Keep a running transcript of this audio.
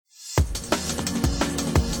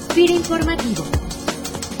FIRA Informativo.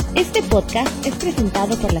 Este podcast es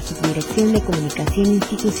presentado por la Subdirección de Comunicación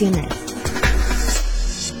Institucional.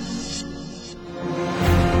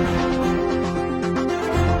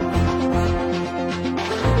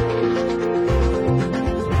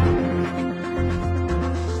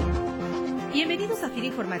 Bienvenidos a FIRA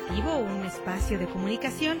Informativo, un espacio de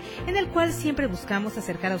comunicación en el cual siempre buscamos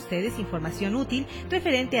acercar a ustedes información útil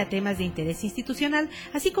referente a temas de interés institucional,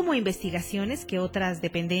 así como investigaciones que otras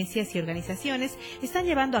dependencias y organizaciones están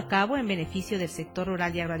llevando a cabo en beneficio del sector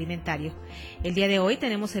rural y agroalimentario. El día de hoy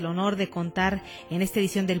tenemos el honor de contar en esta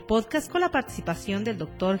edición del podcast con la participación del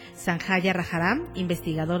doctor Sanjaya Rajaram,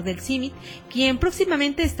 investigador del Cimmyt, quien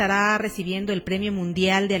próximamente estará recibiendo el Premio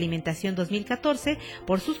Mundial de Alimentación 2014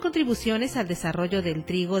 por sus contribuciones al desarrollo del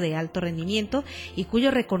trigo de alto rendimiento y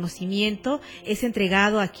cuyo reconocimiento es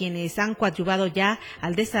entregado a quienes han coadyuvado ya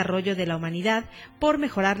al desarrollo de la humanidad por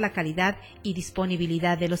mejorar la calidad y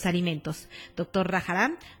disponibilidad de los alimentos. Doctor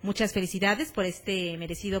Rajaram, muchas felicidades por este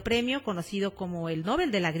merecido premio, conocido como el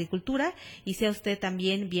Nobel de la Agricultura, y sea usted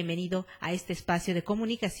también bienvenido a este espacio de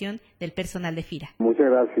comunicación del personal de FIRA.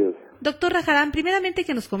 Muchas gracias. Doctor Rajaram, primeramente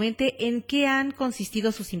que nos comente en qué han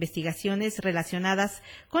consistido sus investigaciones relacionadas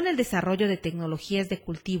con el desarrollo de tecnologías de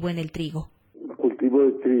cultivo en el trigo. El cultivo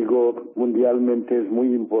de trigo mundialmente es muy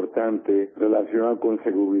importante relacionado con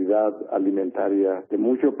seguridad alimentaria de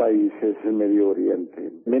muchos países en Medio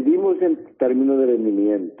Oriente. Medimos en términos de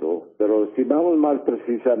rendimiento, pero si vamos más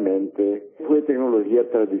precisamente, fue tecnología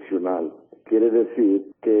tradicional. Quiere decir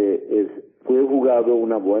que fue jugado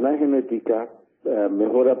una buena genética,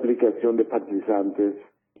 mejor aplicación de fertilizantes,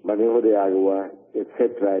 manejo de agua,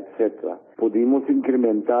 etcétera, etcétera. Pudimos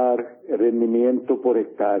incrementar el rendimiento por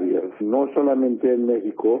hectáreas, no solamente en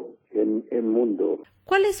México, en el mundo.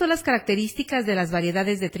 ¿Cuáles son las características de las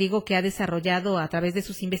variedades de trigo que ha desarrollado a través de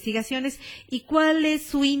sus investigaciones y cuál es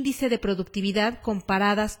su índice de productividad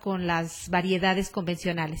comparadas con las variedades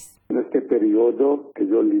convencionales? En este periodo que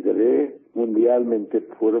yo lideré, mundialmente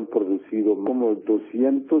fueron producidos como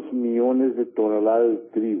 200 millones de toneladas de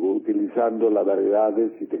trigo utilizando las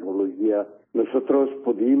variedades y tecnología. Nosotros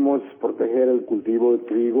pudimos proteger el cultivo de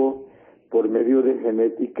trigo por medio de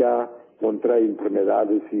genética contra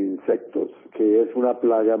enfermedades y insectos, que es una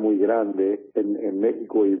plaga muy grande en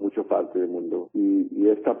México y muchas partes del mundo. Y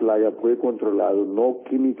esta plaga fue controlada no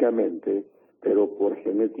químicamente, pero por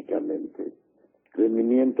genéticamente.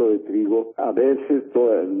 Rendimiento de trigo, a veces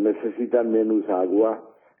necesitan menos agua,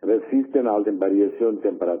 resisten a alta variación de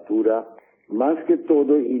temperatura, más que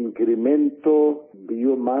todo incremento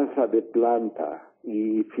biomasa de planta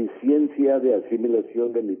y eficiencia de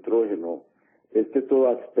asimilación de nitrógeno.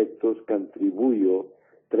 Todos aspectos contribuyó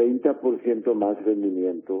 30% más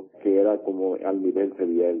rendimiento, que era como al nivel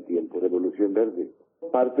sería el tiempo de evolución verde.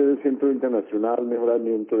 Parte del Centro Internacional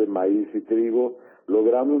Mejoramiento de Maíz y Trigo,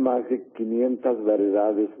 logramos más de 500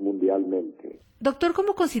 variedades mundialmente. Doctor,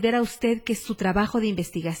 ¿cómo considera usted que su trabajo de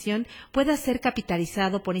investigación pueda ser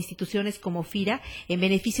capitalizado por instituciones como FIRA en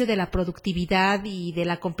beneficio de la productividad y de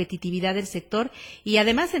la competitividad del sector y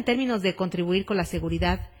además en términos de contribuir con la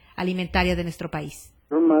seguridad alimentaria de nuestro país?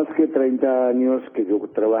 Son más que 30 años que yo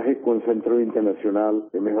trabajé con Centro Internacional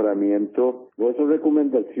de Mejoramiento. Nuestras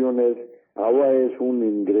recomendaciones, agua es un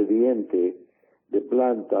ingrediente de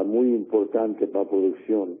planta muy importante para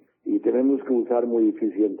producción y tenemos que usar muy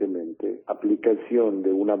eficientemente aplicación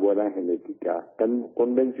de una buena genética tan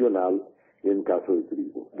convencional en caso de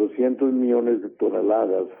trigo. 200 millones de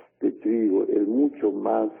toneladas de trigo es mucho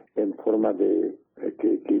más en forma de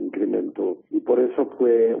que incrementó y por eso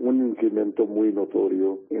fue un incremento muy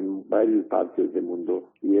notorio en varias partes del mundo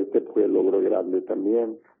y fue el logro grande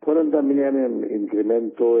también. Fueron también en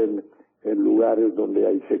incremento en lugares donde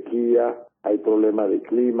hay sequía, hay problemas de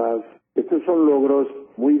climas. Estos son logros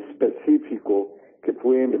muy específicos que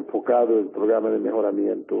fue enfocado en el programa de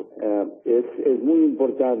mejoramiento. Es muy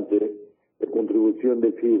importante la contribución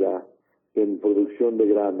de FIRA en producción de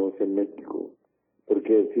granos en México,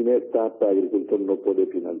 porque sin esta el agricultor no puede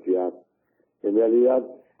financiar. En realidad,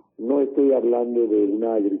 no estoy hablando de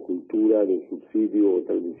una agricultura de subsidio o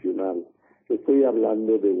tradicional, estoy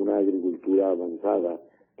hablando de una agricultura avanzada,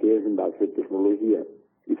 que es en base a tecnología,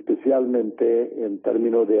 especialmente en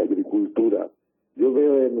términos de agricultura. Yo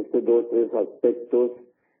veo en estos 2 o 3 aspectos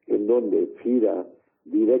en donde FIRA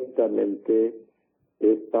directamente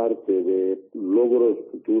es parte de logros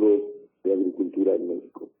futuros de agricultura en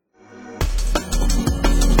México.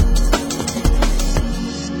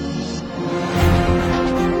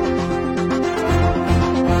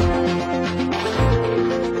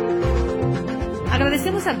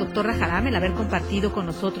 Agradecemos al doctor Rajaram Rajaram el haber compartido con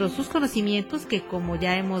nosotros sus conocimientos que, como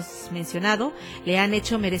ya hemos mencionado, le han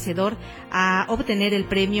hecho merecedor a obtener el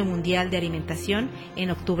Premio Mundial de Alimentación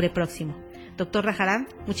en octubre próximo. Doctor Rajaram,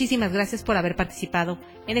 muchísimas gracias por haber participado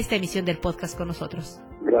en esta emisión del podcast con nosotros.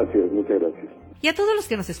 Gracias, muchas gracias. Y a todos los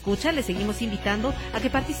que nos escuchan, les seguimos invitando a que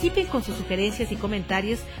participen con sus sugerencias y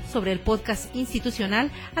comentarios sobre el podcast institucional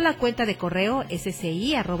a la cuenta de correo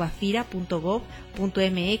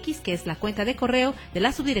sci@fira.gov.mx, que es la cuenta de correo de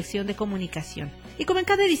la Subdirección de Comunicación. Y como en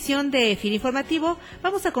cada edición de FIRA Informativo,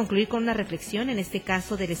 vamos a concluir con una reflexión, en este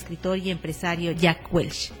caso del escritor y empresario Jack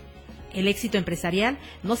Welch. El éxito empresarial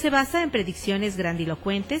no se basa en predicciones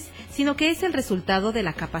grandilocuentes, sino que es el resultado de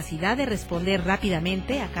la capacidad de responder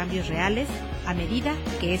rápidamente a cambios reales a medida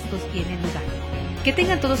que estos tienen lugar. Que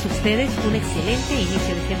tengan todos ustedes un excelente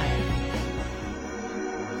inicio de semana.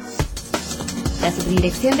 La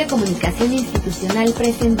Subdirección de Comunicación Institucional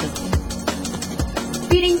presentó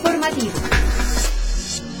FIRA Informativo.